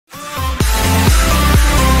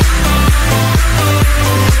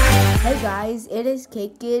guys, it is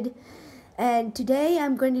Kkid, and today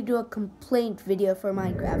I'm going to do a complaint video for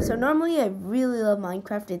Minecraft. So normally I really love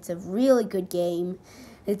Minecraft. It's a really good game.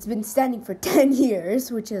 It's been standing for 10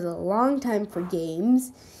 years, which is a long time for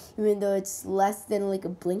games, even though it's less than like a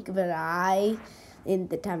blink of an eye in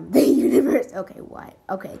the time of the universe. Okay, why?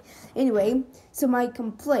 Okay. Anyway, so my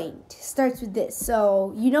complaint starts with this.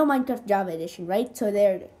 So you know Minecraft Java Edition, right? So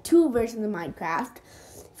there are two versions of Minecraft.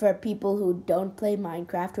 For people who don't play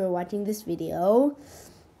Minecraft who are watching this video,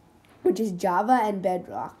 which is Java and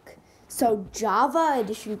Bedrock. So Java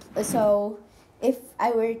Edition, so if I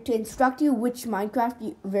were to instruct you which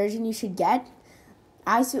Minecraft version you should get,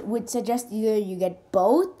 I would suggest either you get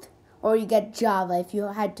both or you get Java if you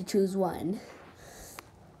had to choose one.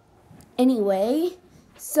 Anyway,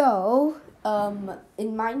 so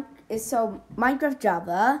Minecraft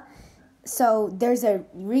Java, so there's a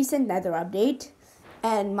recent nether update.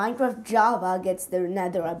 And Minecraft Java gets the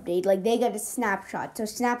nether update. Like, they get a snapshot. So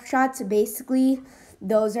snapshots, basically,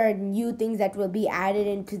 those are new things that will be added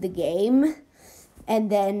into the game. And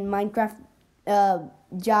then Minecraft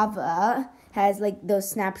Java has, like, those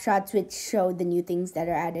snapshots which show the new things that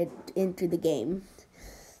are added into the game.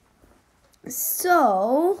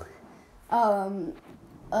 So,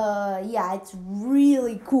 yeah, it's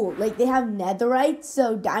really cool. Like, they have netherite,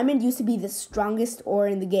 so diamond used to be the strongest ore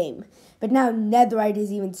in the game. But now netherite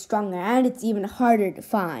is even stronger, and it's even harder to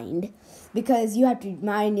find because you have to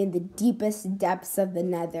mine in the deepest depths of the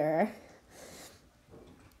nether.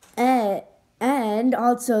 And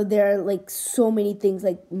also there are like so many things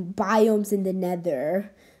like biomes in the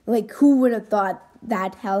nether. Like, who would have thought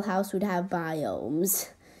that Hell House would have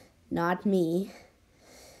biomes? Not me.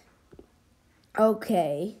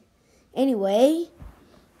 Okay. Anyway,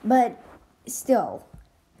 but still,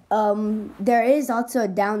 there is also a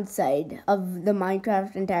downside of the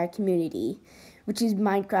Minecraft entire community, which is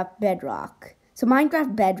Minecraft Bedrock. So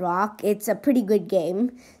Minecraft Bedrock, it's a pretty good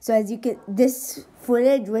game. So as you can, this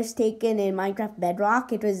footage was taken in Minecraft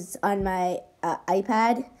Bedrock. It was on my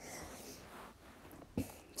iPad.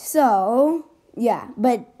 So, yeah,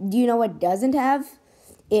 but do you know what it doesn't have?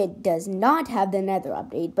 It does not have the nether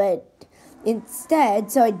update, but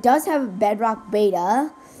instead, so it does have a Bedrock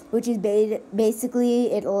beta, which is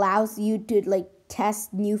basically it allows you to like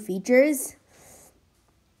test new features.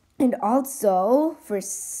 And also, for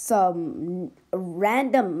some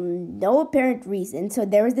random, no apparent reason, so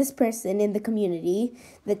there was this person in the community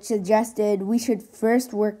that suggested we should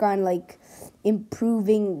first work on like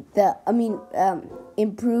improving the,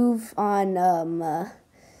 improve on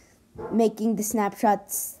making the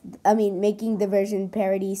snapshots, making the version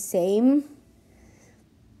parity same.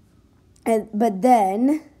 But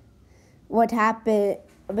then, what happened?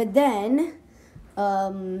 But then,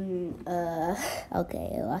 okay,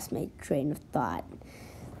 I lost my train of thought.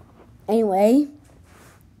 Anyway,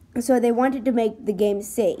 so they wanted to make the game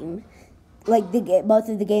same, like both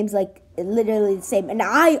of the games like literally the same. And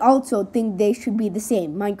I also think they should be the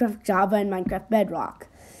same, Minecraft Java and Minecraft Bedrock.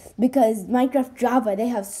 Because Minecraft Java, they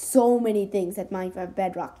have so many things that Minecraft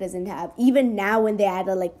Bedrock doesn't have. Even now when they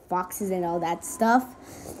added like foxes and all that stuff,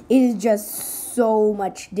 it is just so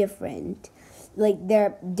much different. Like, there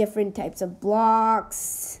are different types of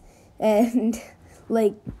blocks, and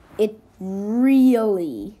like it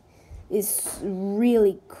really is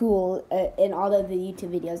really cool in all of the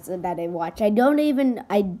YouTube videos that I watch. I don't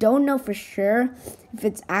know for sure if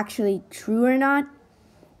it's actually true or not,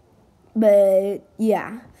 but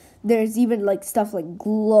yeah. There's even like stuff like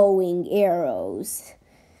glowing arrows.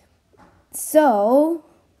 So,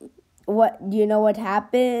 what what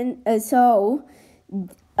happened? I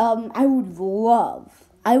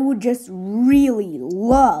would just really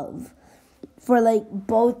love for like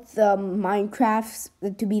both Minecrafts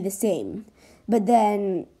to be the same. But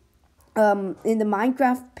then, in the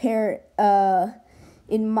Minecraft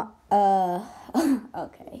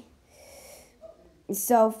okay.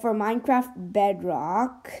 So for Minecraft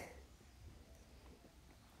Bedrock,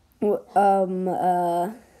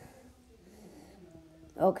 okay,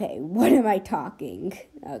 what am I talking?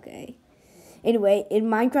 Okay. Anyway, in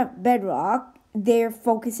Minecraft Bedrock, they're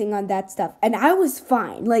focusing on that stuff. And I was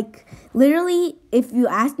fine. Like, literally, if you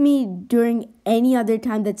asked me during any other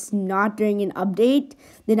time that's not during an update,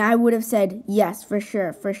 then I would have said, yes, for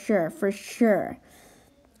sure.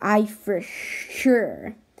 I for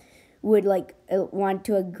sure would like want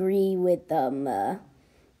to agree with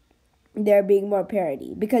there being more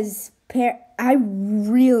parity, because I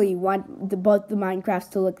really want both the Minecrafts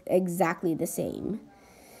to look exactly the same.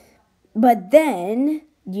 But then,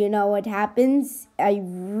 do you know what happens? I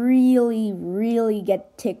really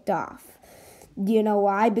get ticked off Do you know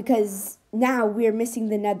why? Because now we're missing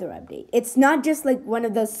the nether update. It's not just like one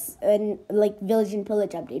of those like village and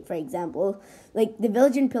pillage update, for example. Like the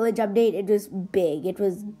village and pillage update, it was big, it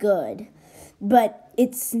was good, but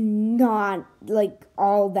it's not like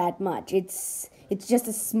all that much. It's just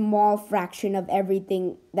a small fraction of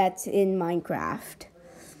everything that's in Minecraft.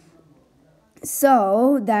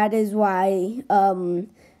 So that is why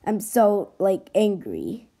I'm so like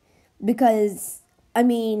angry, because I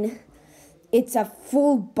mean, it's a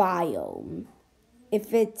full biome.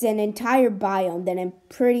 If it's an entire biome, then I'm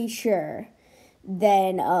pretty sure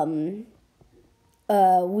then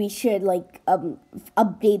we should like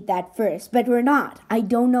update that first. But we're not. I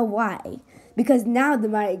don't know why. Because now the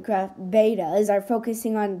Minecraft betas are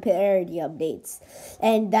focusing on parity updates.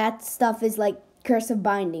 And that stuff is like Curse of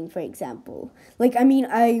Binding, for example. Like, I mean,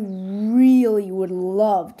 I really would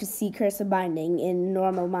love to see Curse of Binding in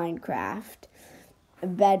normal Minecraft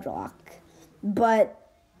bedrock. But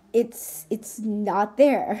it's not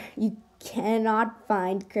there. You cannot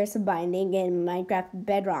find Curse of Binding in Minecraft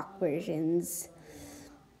bedrock versions.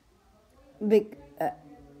 But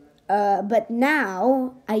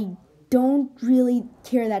now I don't really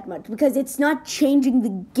care that much, because it's not changing the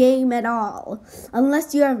game at all.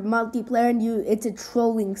 Unless you have multiplayer and it's a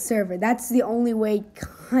trolling server. That's the only way it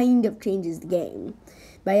kind of changes the game,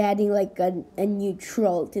 by adding like a new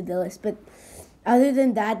troll to the list. But other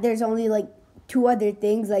than that, there's only like two other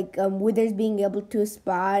things, like withers being able to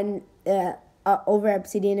spawn over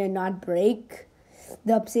obsidian and not break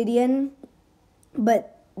the obsidian.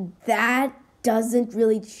 But that doesn't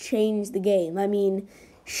really change the game. I mean,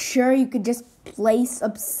 sure, you could just place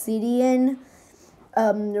obsidian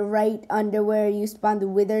right under where you spawn the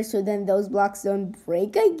wither, so then those blocks don't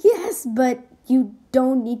break, I guess. But you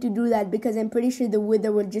don't need to do that, because I'm pretty sure the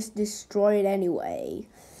wither would just destroy it anyway.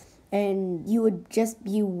 And you would just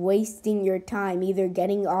be wasting your time either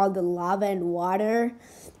getting all the lava and water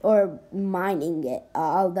or mining it,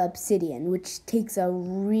 all the obsidian, which takes a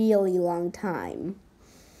really long time.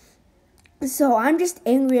 So I'm just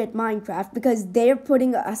angry at Minecraft because they're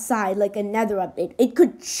putting aside like a nether update. It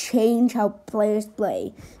could change how players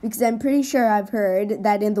play, because I'm pretty sure I've heard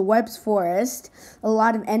that in the warp's forest, a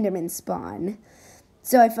lot of endermen spawn.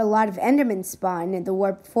 So if a lot of endermen spawn in the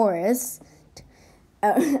warped forest,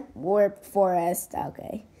 okay,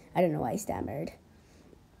 I don't know why I stammered.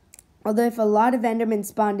 Although if a lot of endermen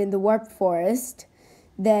spawned in the warped forest,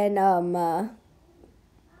 then that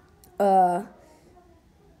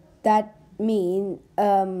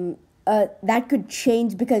that could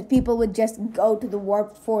change, because people would just go to the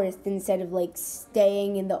warped forest instead of like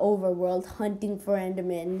staying in the overworld hunting for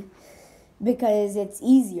endermen, because it's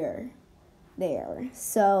easier there.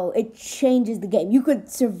 So it changes the game. You could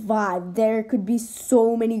survive. There could be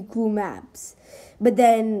so many cool maps. But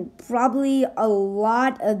then probably a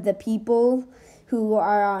lot of the people who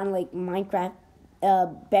are on like Minecraft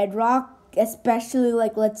bedrock, especially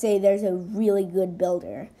like let's say there's a really good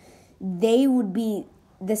builder, they would be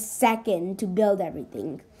the second to build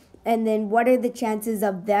everything. And then what are the chances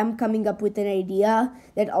of them coming up with an idea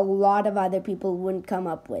that a lot of other people wouldn't come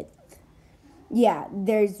up with? Yeah,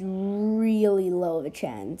 there's really low of a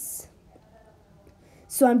chance.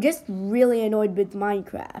 So I'm just really annoyed with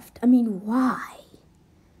Minecraft. I mean, why?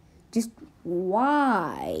 Just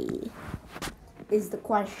why is the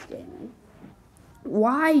question.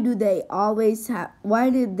 Why do they always have,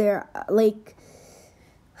 why did there, like,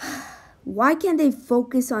 why can't they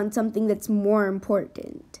focus on something that's more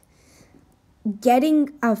important?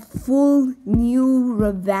 Getting a full new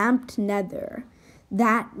revamped nether,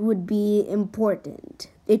 that would be important.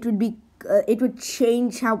 It would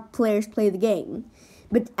change how players play the game.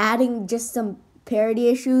 But adding just some parity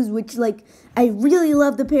issues, which like, I really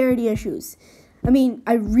love the parity issues. I mean,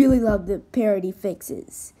 I really love the parity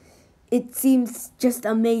fixes. It seems just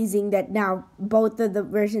amazing that now both of the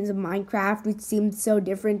versions of Minecraft, which seemed so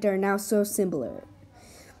different, are now so similar.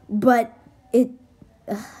 But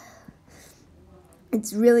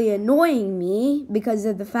it's really annoying me because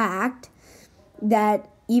of the fact that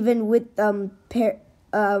even with the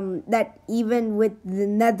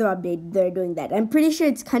nether update, they're doing that. I'm pretty sure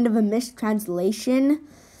it's kind of a mistranslation,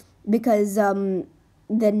 because the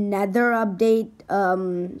nether update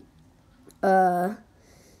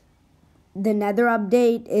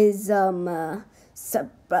is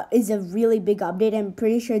a really big update. I'm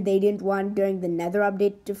pretty sure they didn't want during the nether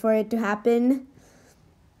update for it to happen.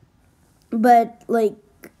 But like,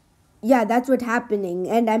 yeah, that's what's happening,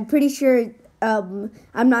 and I'm pretty sure I'm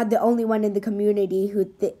not the only one in the community who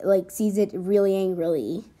sees it really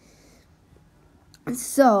angrily.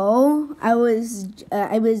 So I was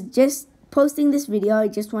just posting this video, I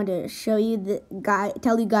just want to tell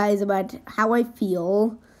you guys about how I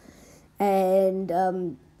feel. And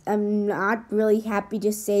I'm not really happy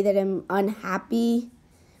to say that I'm unhappy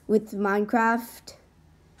with Minecraft.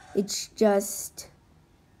 It's just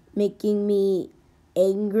making me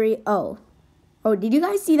angry. Oh, did you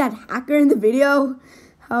guys see that hacker in the video?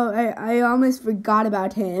 I almost forgot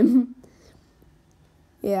about him.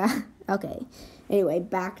 Yeah, okay. Anyway,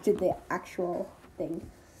 back to the actual thing.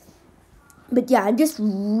 But yeah, I'm just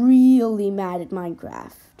really mad at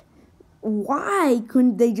Minecraft. Why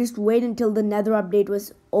couldn't they just wait until the nether update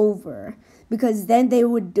was over? Because then they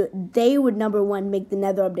would number one, make the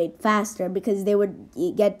nether update faster, because they would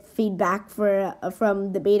get feedback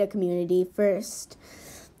from the beta community first.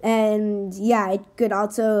 And yeah, it could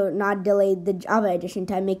also not delay the Java Edition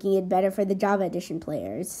time, making it better for the Java Edition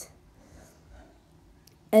players.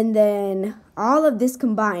 And then all of this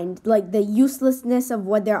combined, like the uselessness of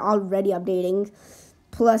what they're already updating,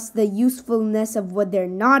 plus the usefulness of what they're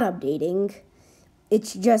not updating,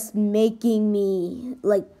 it's just making me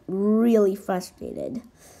like really frustrated.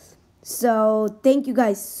 So thank you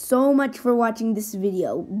guys so much for watching this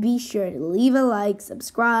video. Be sure to leave a like,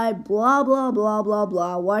 subscribe, blah blah blah blah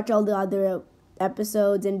blah. Watch all the other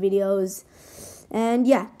episodes and videos. And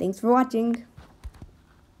yeah, thanks for watching.